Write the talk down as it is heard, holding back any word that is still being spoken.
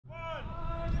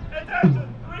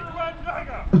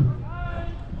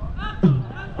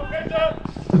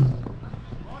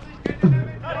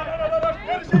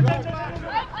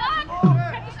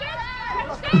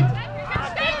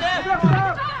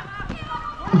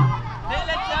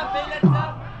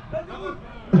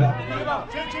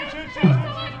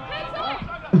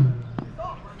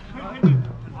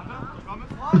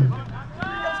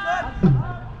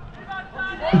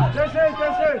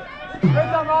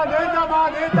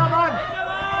Hintermann!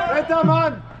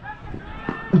 Hintermann!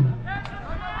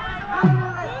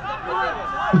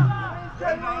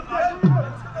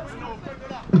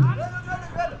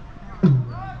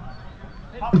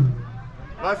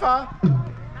 Läufer!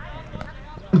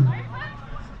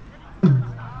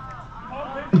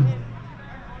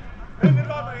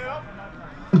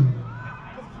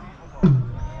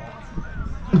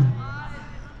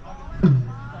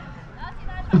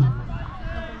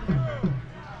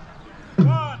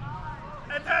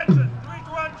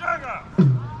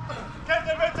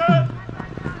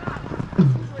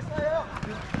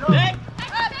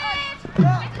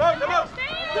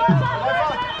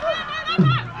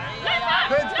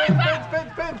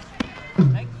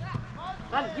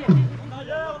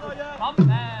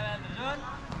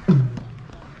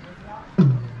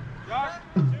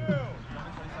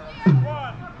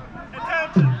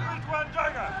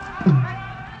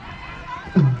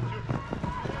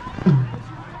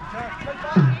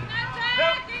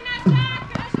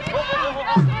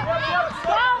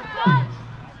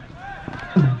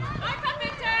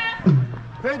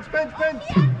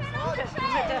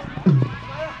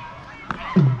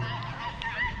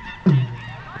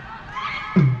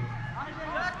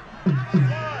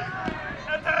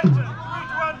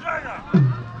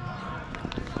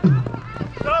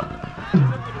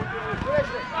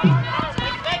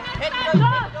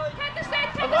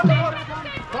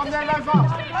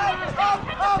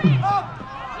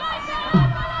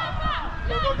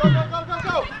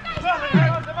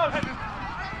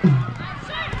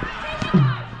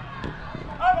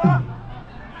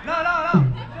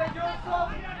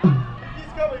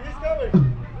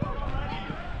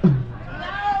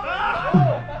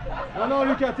 Non,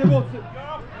 Lucas, c'est bon.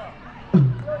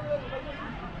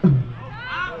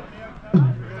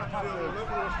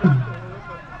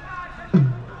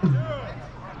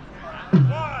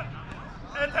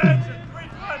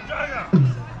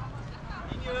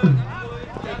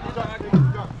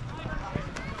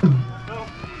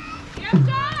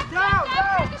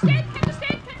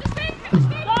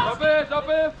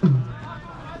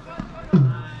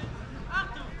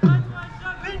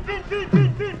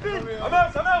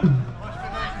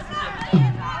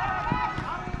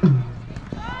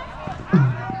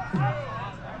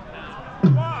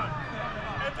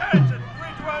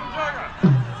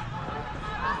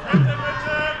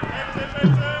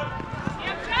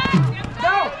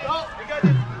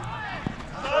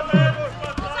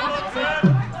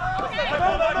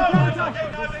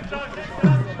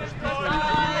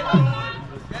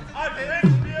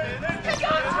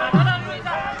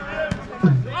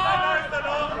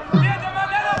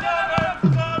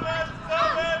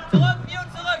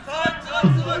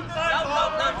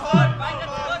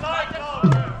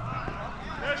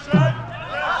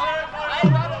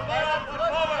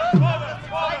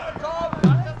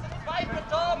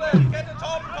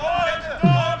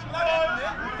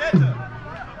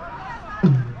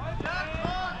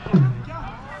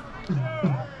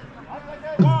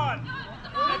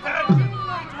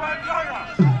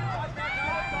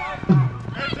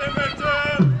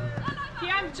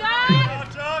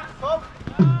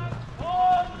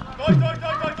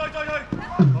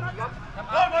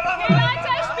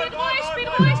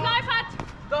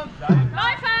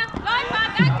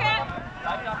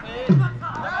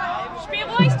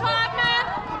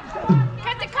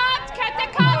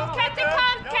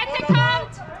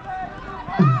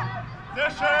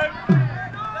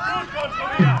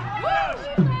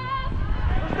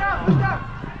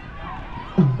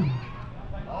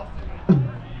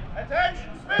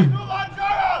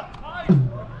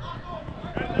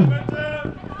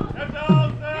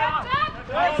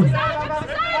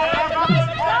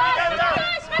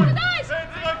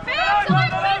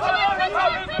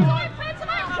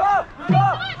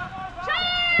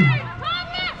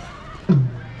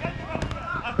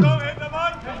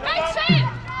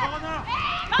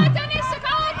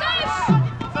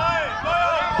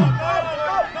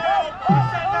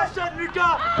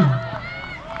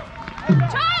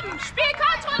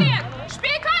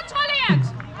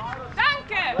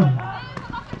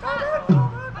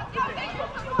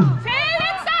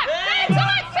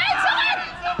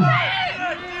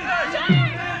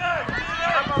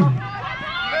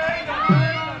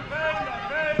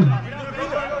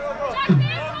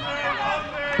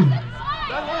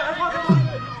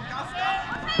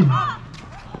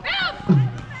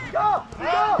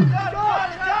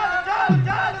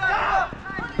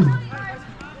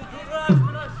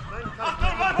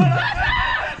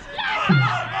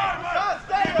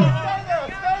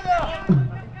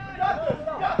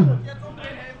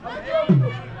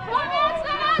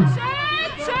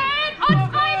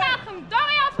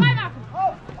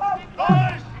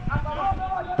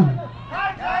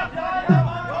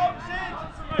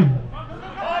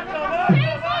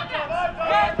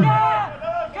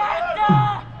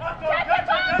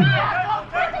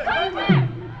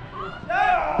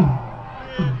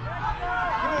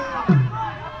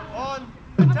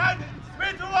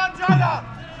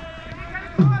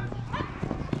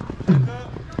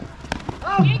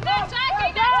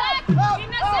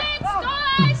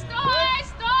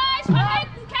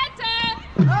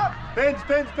 Pins.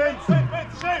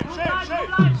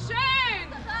 Schön!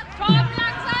 Komm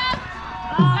langsam!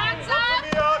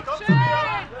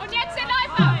 Schön! Und jetzt den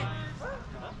Läufer!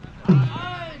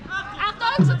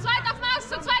 Achtung, zu zweit auf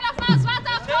Maus! Warte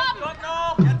auf Tom! Kommt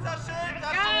noch! Jetzt das Schild!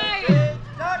 Geil!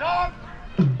 Jump!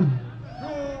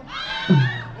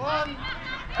 2, 1.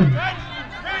 Attention!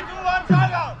 3, 2, 1,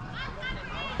 Jagger!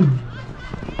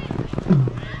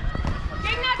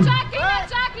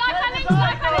 Gegner-Jug!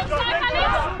 Läufer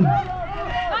links!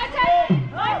 Leute!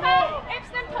 Läufer! Ips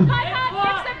nimmt Läufer!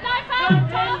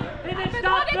 Tor!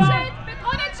 Bedroh den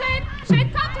Schild! Schild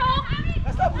kommt hoch!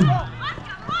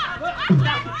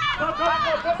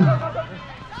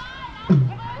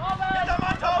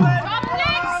 Hintermann, Torben! Komm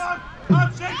links! Komm,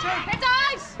 Schild! Hinter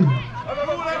euch!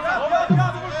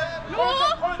 Lu!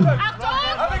 Achtung!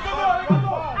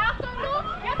 Achtung, Lu!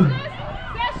 Jetzt lösen!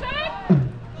 Sehr schön!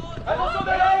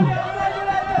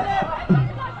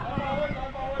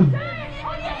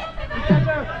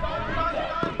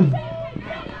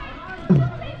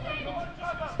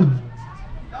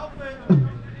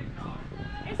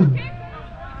 Ist okay?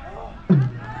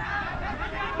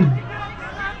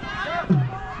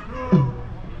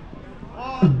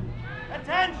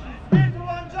 Attention! 3, 2,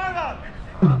 1, Jagger!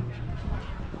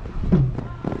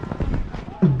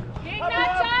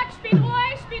 Gegner-Jug! Spiel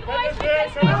ruhig!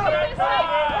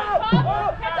 Komm!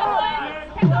 Kette holen!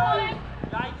 Links!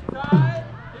 Läufer! Schön!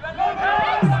 Den Läufer!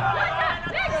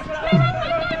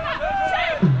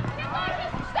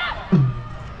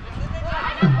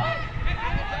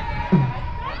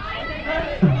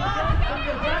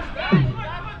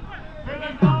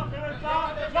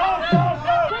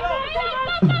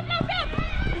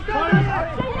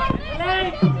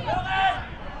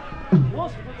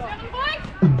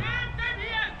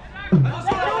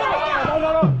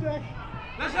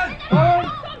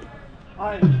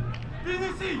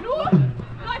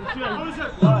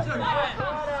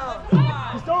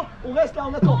 Stopp! On reste là,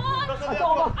 on attend.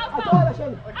 Attends la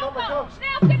chaîne.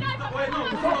 Schnell auf den Läufer!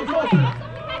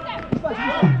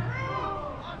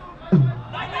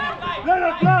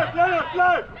 Lennart, bleib!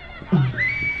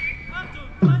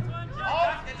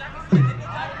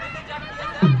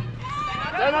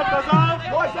 Lennart, pass auf!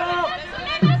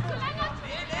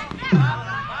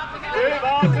 Okay,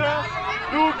 warte!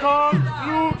 Lu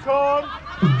kommt!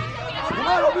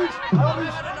 Allez, au but.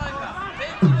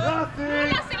 Lass ihn!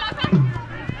 Lass den Läufer!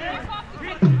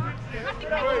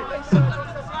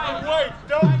 Wait,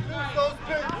 don't lose those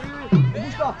pins!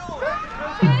 Bouge pas.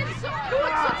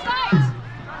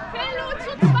 Lu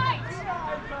zu zweit!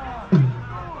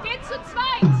 Geht zu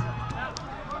zweit!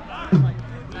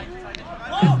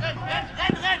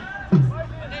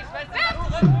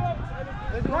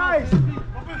 Nice.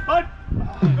 Halt!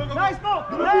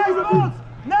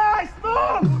 Nice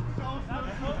move.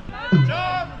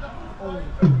 Jump!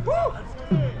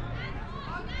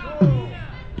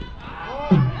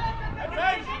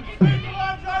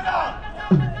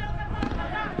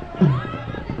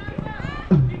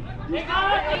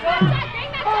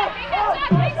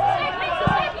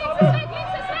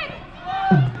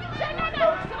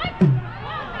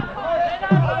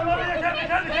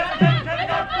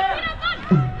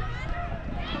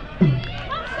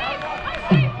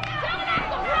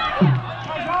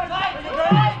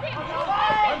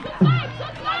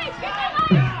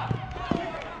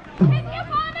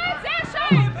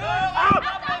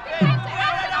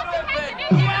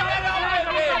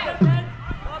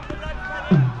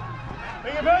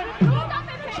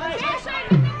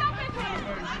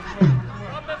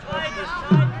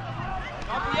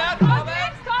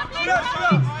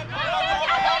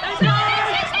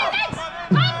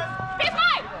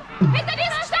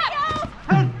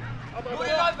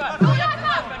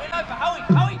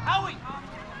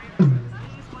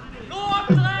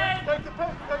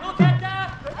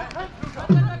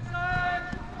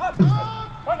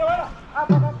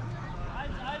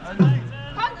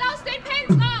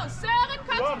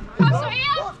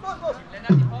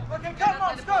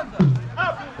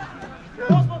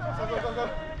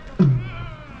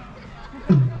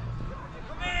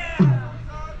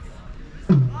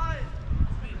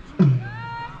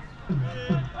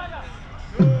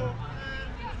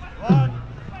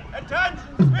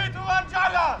 Attention! 3, 2, 1,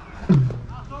 Jagger!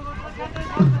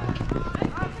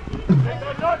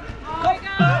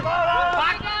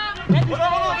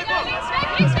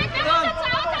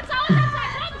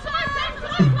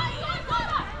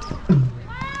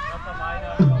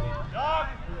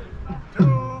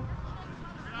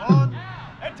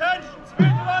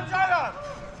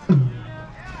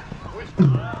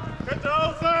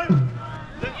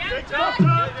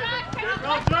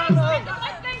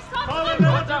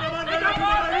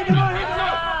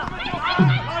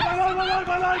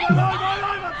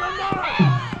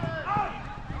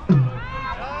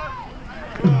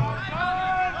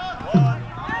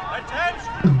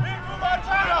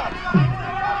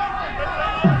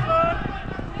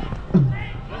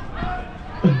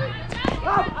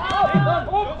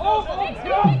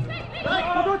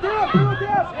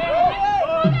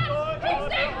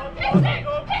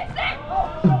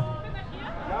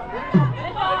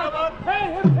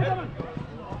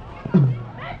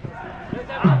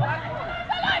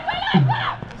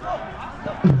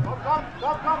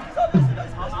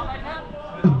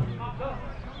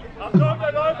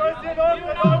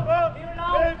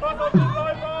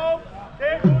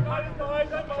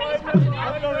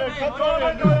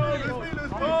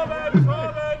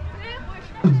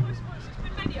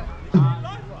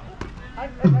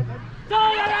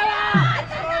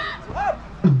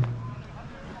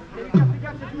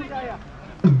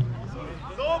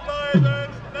 So bleiben!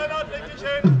 Lennart, leg dich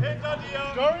hin! Hinter dir!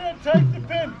 Dorian, take the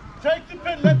pin! Take the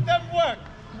pin! Let them work!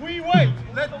 We wait!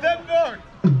 Let them work!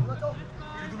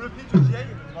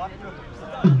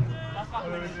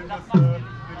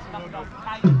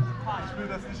 Ich will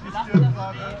das nicht riskieren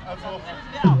gerade. Also,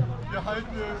 wir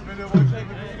halten, wenn ihr wollt,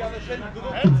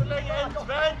 Handling in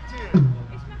 20!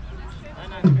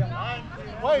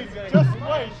 Wait, just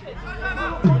wait!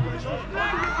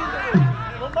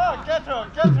 Mama, get her,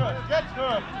 get her, get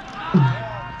her!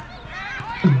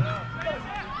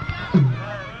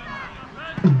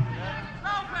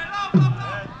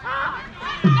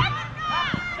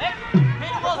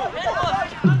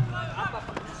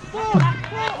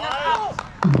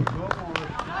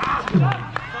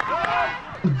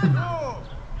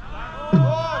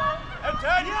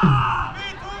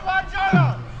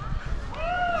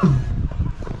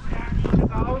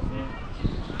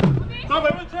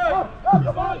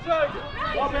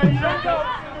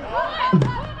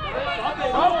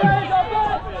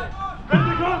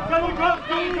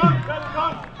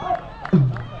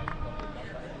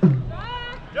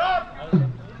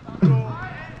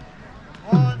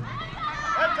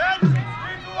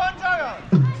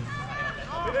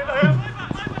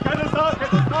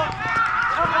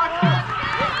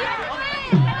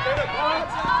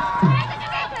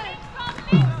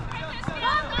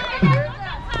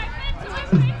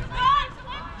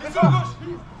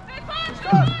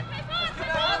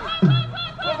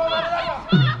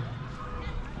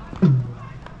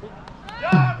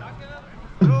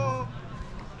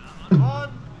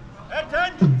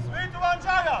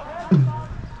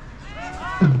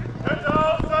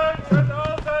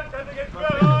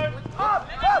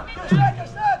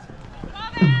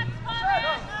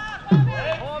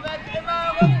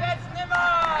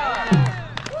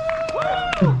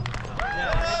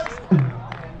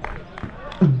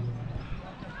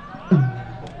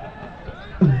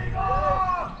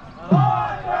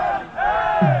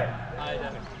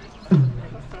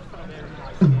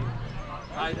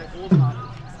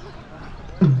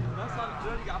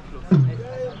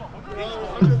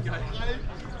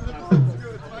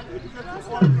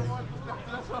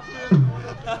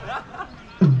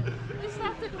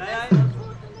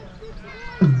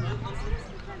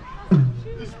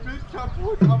 Ich bin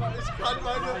kaputt, aber ich kann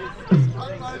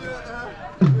meine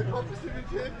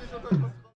Kompetitivität nicht unter